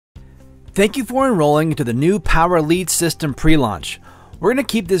Thank you for enrolling into the new Power Lead System pre-launch. We're going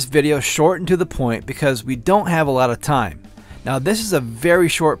to keep this video short and to the point because we don't have a lot of time. Now this is a very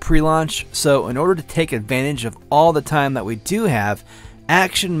short pre-launch, so in order to take advantage of all the time that we do have,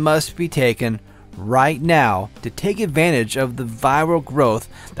 action must be taken right now to take advantage of the viral growth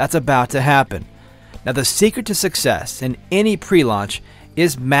that's about to happen. Now the secret to success in any pre-launch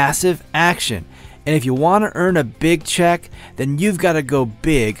is massive action. And if you want to earn a big check, then you've got to go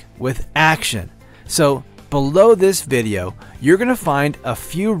big with action. So below this video, you're going to find a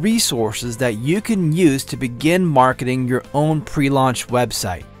few resources that you can use to begin marketing your own pre-launch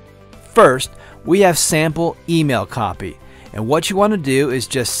website. First, we have sample email copy. And what you want to do is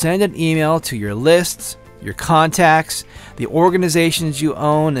just send an email to your lists, your contacts, the organizations you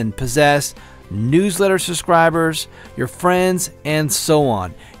own and possess, newsletter subscribers, your friends, and so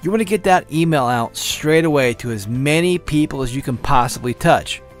on. You want to get that email out straight away to as many people as you can possibly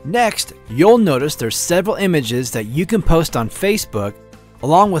touch. Next, you'll notice there's several images that you can post on Facebook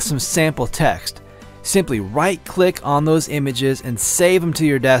along with some sample text. Simply right-click on those images and save them to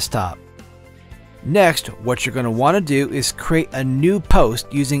your desktop. Next, what you're going to want to do is create a new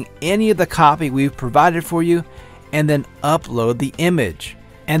post using any of the copy we've provided for you and then upload the image.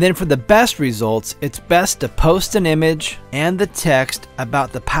 And then for the best results, it's best to post an image and the text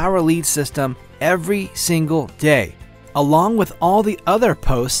about the Power Lead System every single day, along with all the other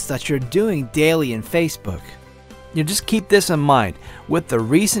posts that you're doing daily in Facebook. You just keep this in mind. With the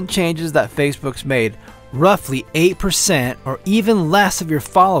recent changes that Facebook's made, roughly 8% or even less of your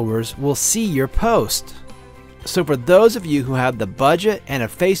followers will see your post. So for those of you who have the budget and a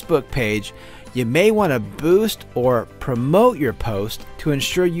Facebook page, you may want to boost or promote your post to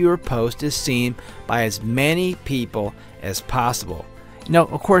ensure your post is seen by as many people as possible. Now,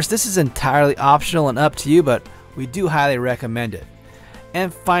 of course, this is entirely optional and up to you, but we do highly recommend it.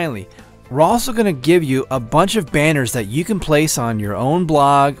 And finally, we're also going to give you a bunch of banners that you can place on your own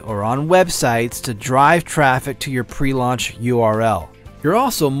blog or on websites to drive traffic to your pre-launch URL. You're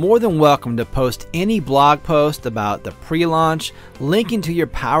also more than welcome to post any blog post about the pre-launch linking to your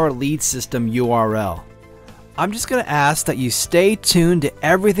Power Lead System URL. I'm just going to ask that you stay tuned to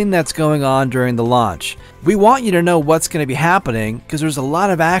everything that's going on during the launch. We want you to know what's going to be happening because there's a lot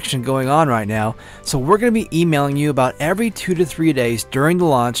of action going on right now, so we're going to be emailing you about every 2 to 3 days during the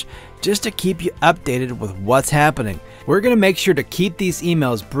launch just to keep you updated with what's happening. We're going to make sure to keep these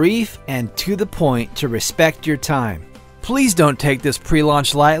emails brief and to the point to respect your time. Please don't take this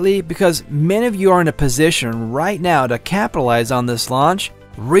pre-launch lightly because many of you are in a position right now to capitalize on this launch.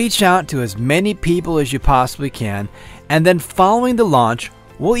 Reach out to as many people as you possibly can, and then following the launch,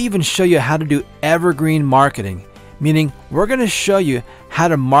 we'll even show you how to do evergreen marketing, meaning we're going to show you how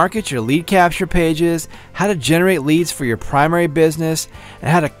to market your lead capture pages, how to generate leads for your primary business, and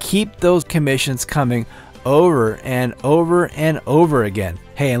how to keep those commissions coming over and over and over again.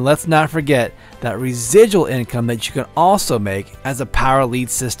 Hey, and let's not forget that residual income that you can also make as a Power Lead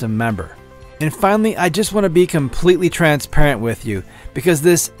System member. And finally, I just want to be completely transparent with you because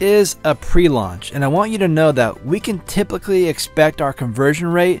this is a pre-launch, and I want you to know that we can typically expect our conversion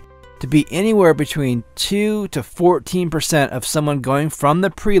rate to be anywhere between 2 to 14% of someone going from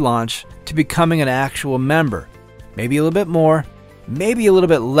the pre-launch to becoming an actual member. Maybe a little bit more, maybe a little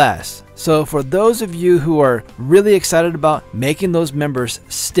bit less. So for those of you who are really excited about making those members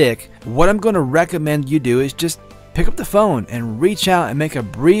stick, what I'm going to recommend you do is just pick up the phone and reach out and make a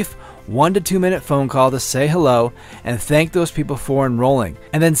brief 1 to 2 minute phone call to say hello and thank those people for enrolling.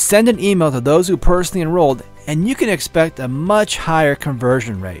 And then send an email to those who personally enrolled, and you can expect a much higher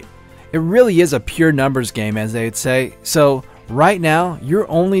conversion rate. It really is a pure numbers game, as they would say. So right now, your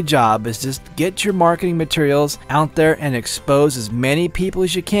only job is just get your marketing materials out there and expose as many people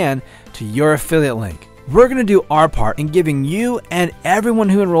as you can to your affiliate link. We're going to do our part in giving you and everyone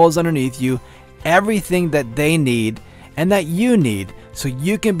who enrolls underneath you everything that they need and that you need so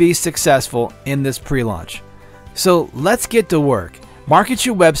you can be successful in this pre-launch. So let's get to work. Market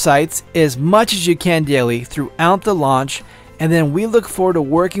your websites as much as you can daily throughout the launch, and then we look forward to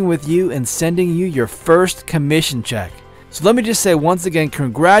working with you and sending you your first commission check. So let me just say once again,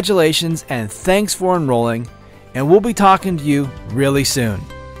 congratulations and thanks for enrolling, and we'll be talking to you really soon.